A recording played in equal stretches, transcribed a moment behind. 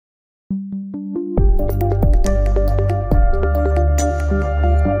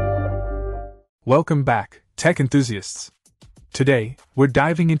Welcome back, tech enthusiasts. Today, we're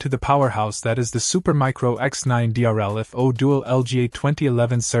diving into the powerhouse that is the Supermicro X9DRL-IF-O dual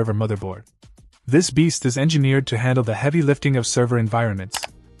LGA2011 server motherboard. This beast is engineered to handle the heavy lifting of server environments,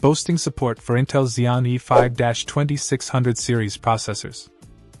 boasting support for Intel's Xeon E5-2600 series processors.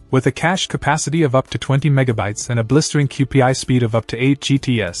 With a cache capacity of up to 20 MB and a blistering QPI speed of up to 8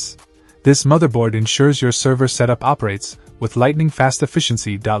 GTS, this motherboard ensures your server setup operates with lightning-fast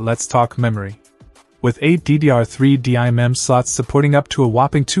efficiency. Let's talk memory. With 8 DDR3 DIMM slots supporting up to a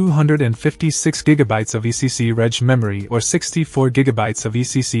whopping 256 GB of ECC reg memory or 64 GB of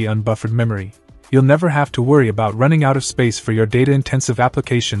ECC unbuffered memory, you'll never have to worry about running out of space for your data-intensive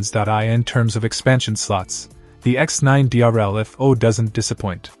applications. In terms of expansion slots, the X9DRL-IF-O doesn't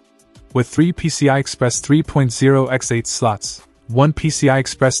disappoint. With 3 PCI Express 3.0 x 8 slots, 1 PCI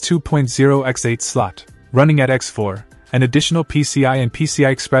Express 2.0 x 8 slot, running at X4, and additional PCI and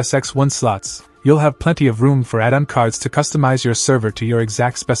PCI Express X1 slots, you'll have plenty of room for add-on cards to customize your server to your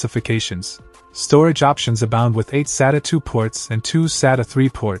exact specifications. Storage options abound with 8 SATA 2 ports and 2 SATA 3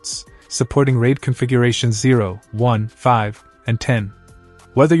 ports, supporting RAID configurations 0, 1, 5, and 10.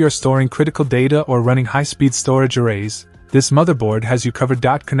 Whether you're storing critical data or running high-speed storage arrays, this motherboard has you covered.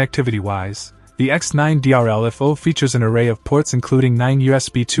 Connectivity-wise, the X9DRL-IF-O features an array of ports including 9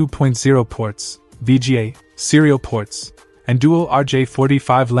 USB 2.0 ports, VGA, serial ports, and dual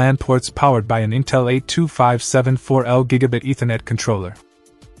RJ45 LAN ports powered by an Intel 82574L Gigabit Ethernet controller.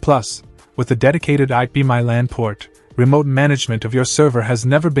 Plus, with a dedicated IP/MI LAN port, remote management of your server has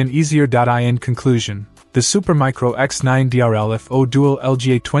never been easier. In conclusion, the Supermicro X9DRL-IF-O dual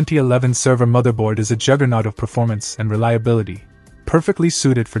LGA2011 server motherboard is a juggernaut of performance and reliability, perfectly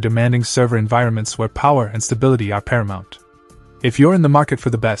suited for demanding server environments where power and stability are paramount. If you're in the market for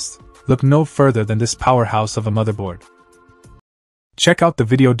the best, look no further than this powerhouse of a motherboard. Check out the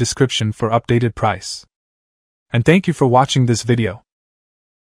video description for updated price. And thank you for watching this video.